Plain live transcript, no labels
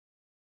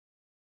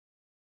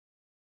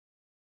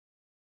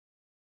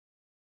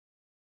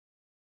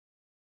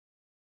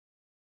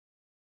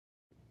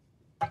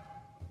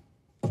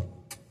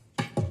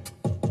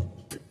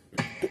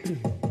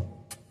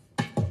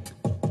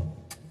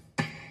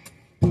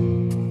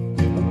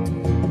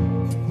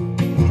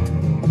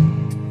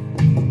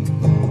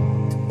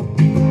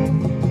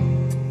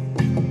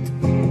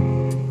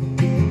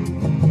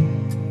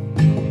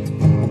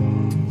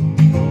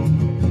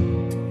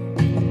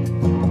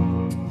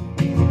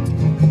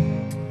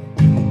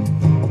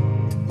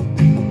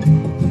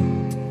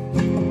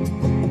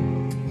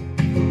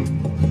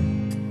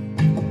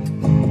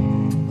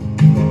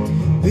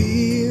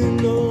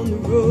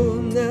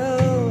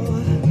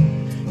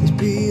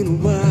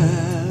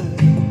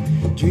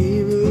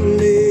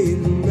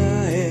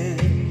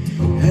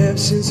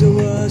since I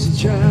was a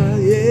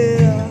child,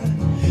 yeah.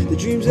 The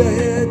dreams I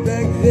had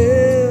back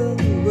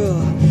then,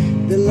 well,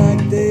 they're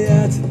like they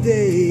are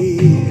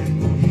today.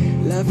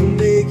 Life will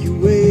make you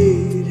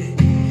wait,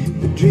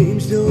 but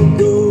dreams don't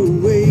go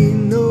away.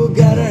 No,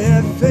 gotta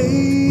have faith,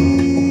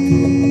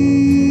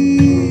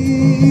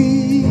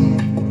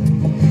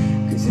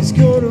 'cause it's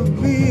gonna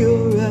be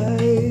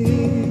alright.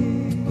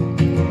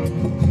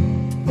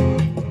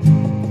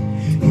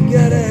 You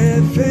gotta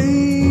have faith.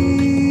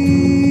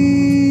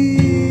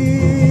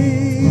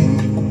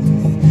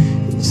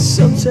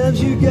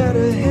 Sometimes you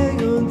gotta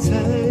hang on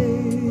tight.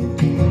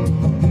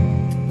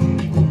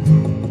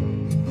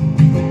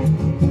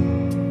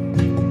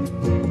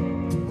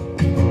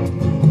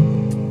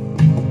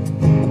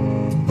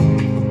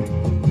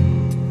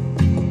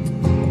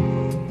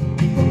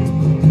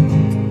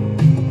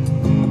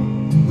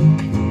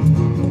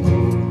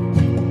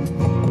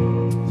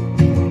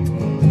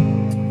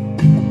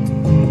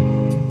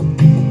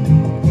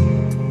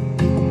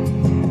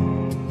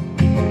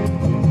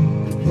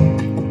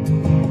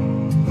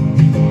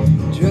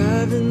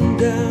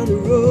 Down the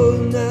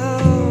road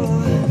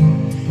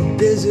now,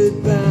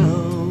 desert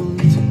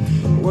bound.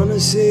 Wanna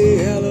say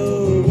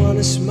hello,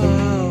 wanna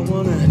smile,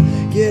 wanna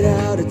get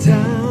out of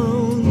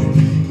town.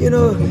 You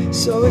know,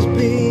 it's always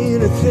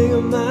been a thing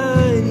of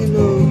mine. You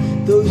know,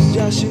 those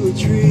Joshua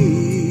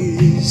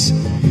trees.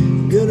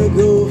 Gonna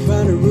go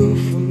find a roof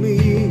for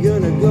me,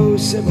 gonna go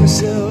set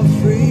myself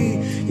free.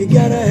 You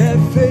gotta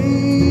have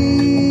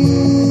faith,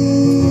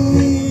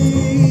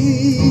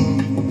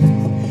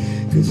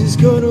 'cause it's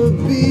gonna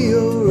be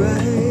alright.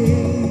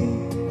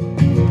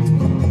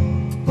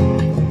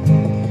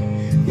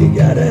 You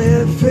gotta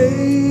have faith,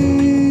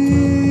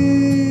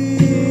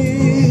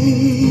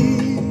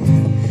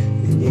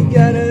 and you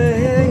gotta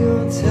hang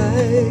on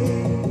tight.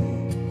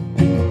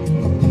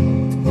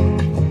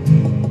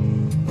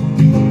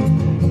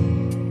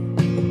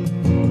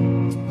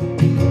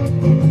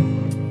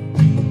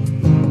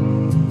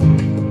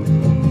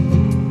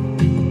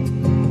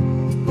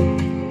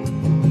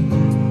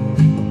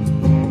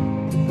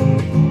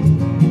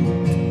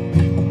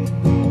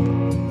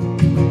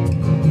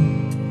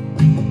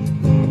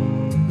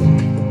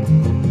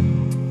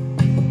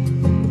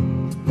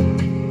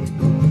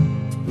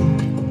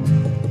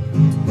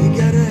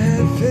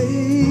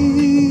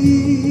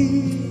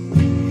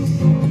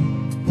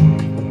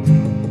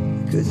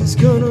 It's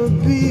gonna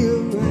be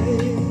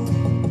alright.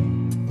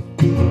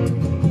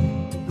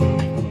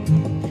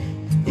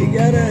 You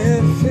gotta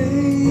have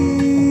faith,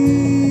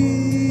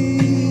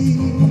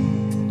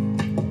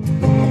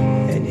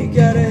 and you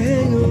gotta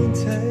hang on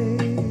tight.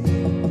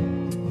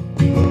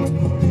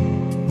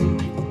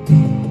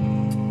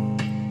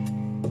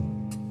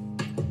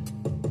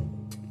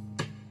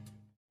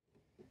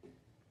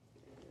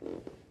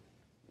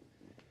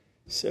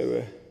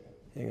 So,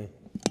 hang on.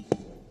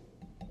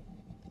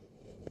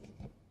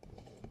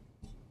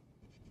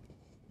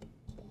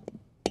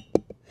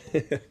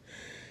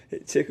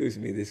 It tickles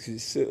me this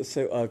because it's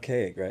so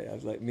archaic, right? I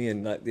was like me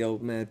and like the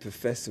old mad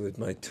professor with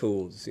my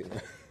tools, you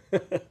know.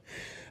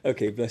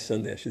 Okay, bless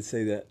Sunday, I should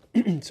say that.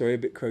 Sorry, a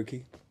bit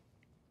croaky.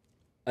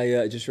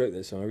 I just wrote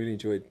that song. I really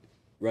enjoyed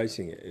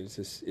writing it. It was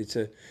just,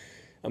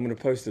 I'm going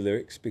to post the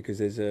lyrics because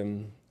there's I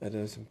don't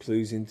know, some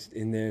clues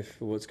in there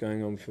for what's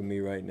going on for me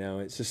right now.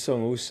 It's a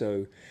song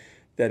also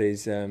that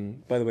is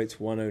by the way, it's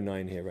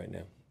 1:09 here right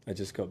now. I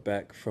just got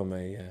back from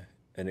an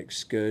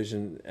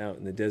excursion out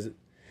in the desert.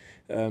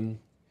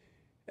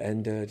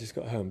 And just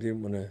got home.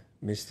 Didn't want to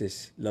miss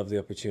this lovely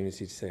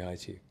opportunity to say hi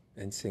to you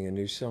and sing a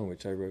new song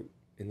which I wrote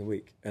in the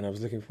week. And I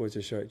was looking forward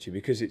to show it to you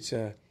because it's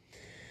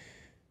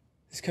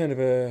kind of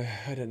a,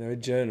 I don't know, a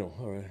journal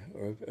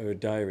or a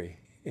diary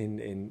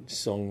in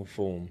song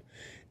form.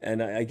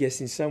 And I guess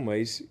in some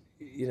ways,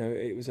 you know,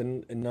 it was a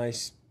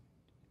nice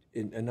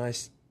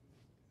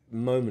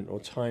moment or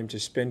time to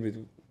spend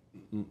with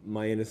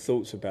my inner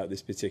thoughts about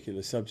this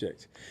particular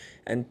subject,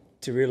 and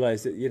to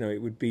realize that, you know,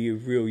 it would be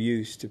of real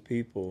use to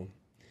people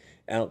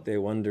out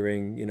there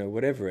wondering, you know,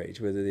 whatever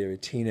age, whether they're a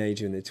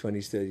teenager in their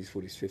 20s, 30s,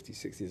 40s, 50s,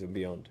 60s and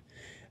beyond,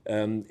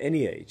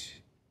 any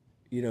age.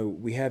 You know,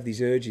 we have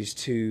these urges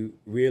to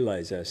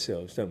realize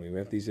ourselves, don't we? We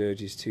have these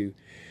urges to,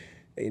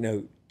 you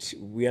know,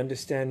 we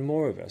understand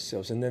more of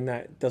ourselves, and then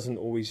that doesn't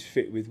always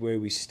fit with where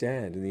we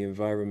stand in the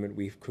environment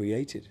we've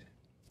created.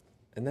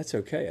 And that's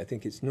okay. I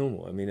think it's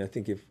normal. I mean, I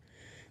think if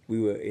we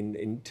were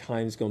in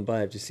times gone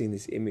by, I've just seen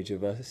this image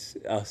of us,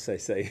 I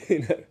say,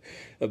 you know,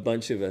 a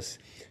bunch of us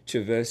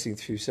traversing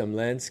through some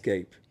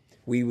landscape.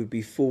 We would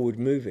be forward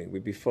moving.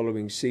 We'd be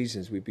following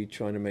seasons. We'd be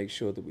trying to make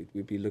sure that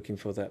we'd be looking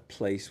for that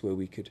place where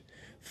we could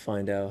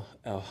find our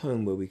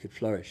home, where we could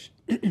flourish.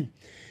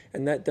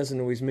 And that doesn't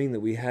always mean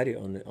that we had it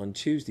on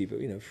Tuesday, but,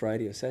 you know,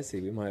 Friday or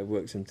Saturday, we might have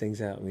worked some things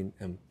out. I mean,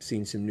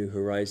 seen some new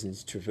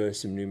horizons,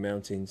 traversed some new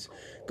mountains,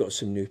 got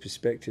some new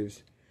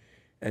perspectives,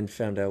 and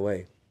found our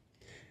way.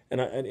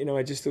 And you know,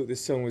 I just thought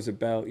this song was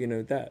about, you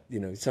know, that, you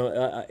know, so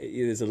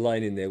there's a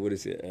line in there. What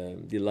is it?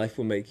 Your life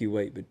will make you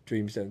wait, but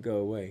dreams don't go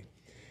away.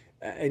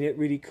 and it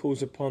really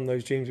calls upon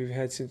those dreams we've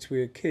had since we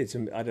were kids.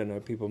 And I don't know,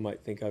 people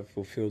might think I've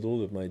fulfilled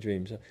all of my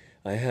dreams.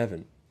 I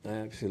haven't. I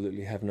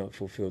absolutely have not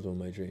fulfilled all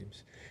my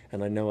dreams,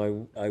 and I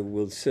know I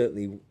will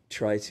certainly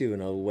try to,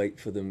 and I'll wait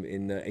for them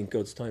in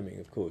God's timing,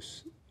 of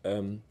course.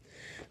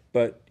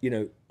 But you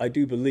know, I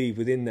do believe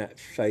within that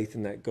faith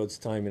and that God's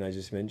timing I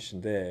just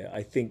mentioned there.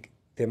 I think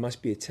there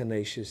must be a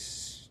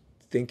tenacious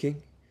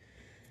thinking,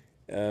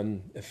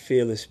 a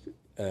fearless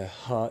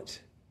heart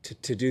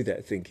to do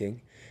that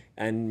thinking,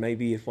 and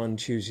maybe if one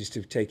chooses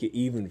to take it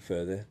even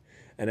further,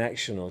 an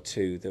action or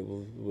two that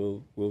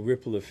will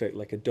ripple effect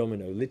like a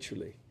domino,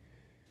 literally.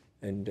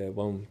 And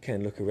one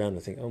can look around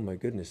and think, oh my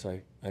goodness,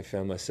 I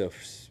found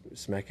myself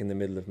smack in the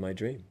middle of my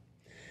dream.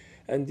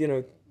 And you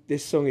know,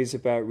 this song is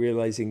about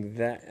realizing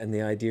that and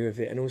the idea of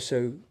it, and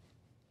also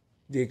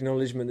the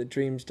acknowledgement that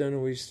dreams don't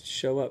always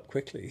show up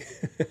quickly.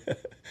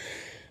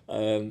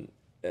 And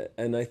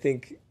I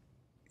think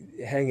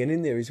hanging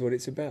in there is what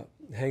it's about.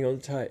 Hang on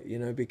tight, you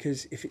know,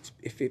 because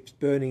if it's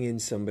burning in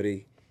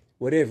somebody,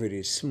 whatever it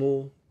is,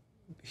 small,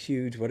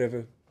 huge,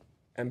 whatever,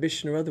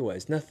 ambition or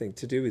otherwise, nothing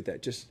to do with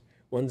that, just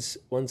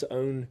one's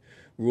own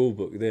rule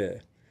book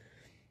there.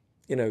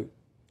 You know,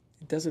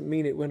 it doesn't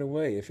mean it went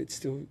away. If it's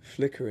still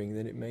flickering,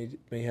 then it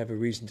may have a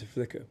reason to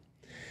flicker.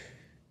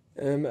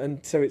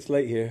 And so it's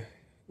late here,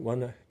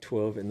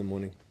 1:12 in the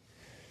morning.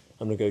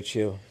 I'm gonna go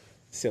chill,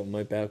 sit on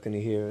my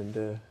balcony here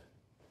and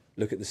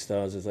look at the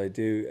stars as I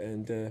do,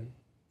 and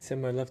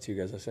send my love to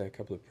you guys. I'll say a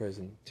couple of prayers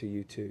to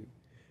you too.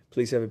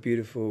 Please have a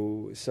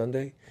beautiful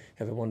Sunday.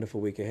 Have a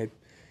wonderful week ahead.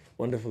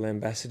 Wonderful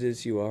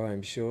ambassadors you are,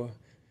 I'm sure.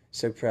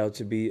 So proud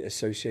to be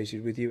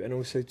associated with you and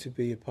also to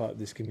be a part of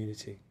this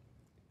community.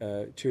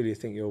 Truly, I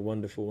think you're a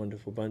wonderful,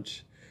 wonderful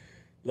bunch.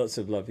 Lots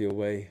of love your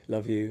way.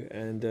 Love you.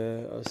 And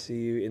I'll see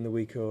you in the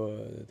week or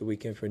the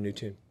weekend for a new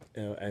tune.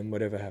 And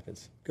whatever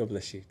happens. God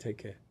bless you. Take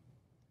care.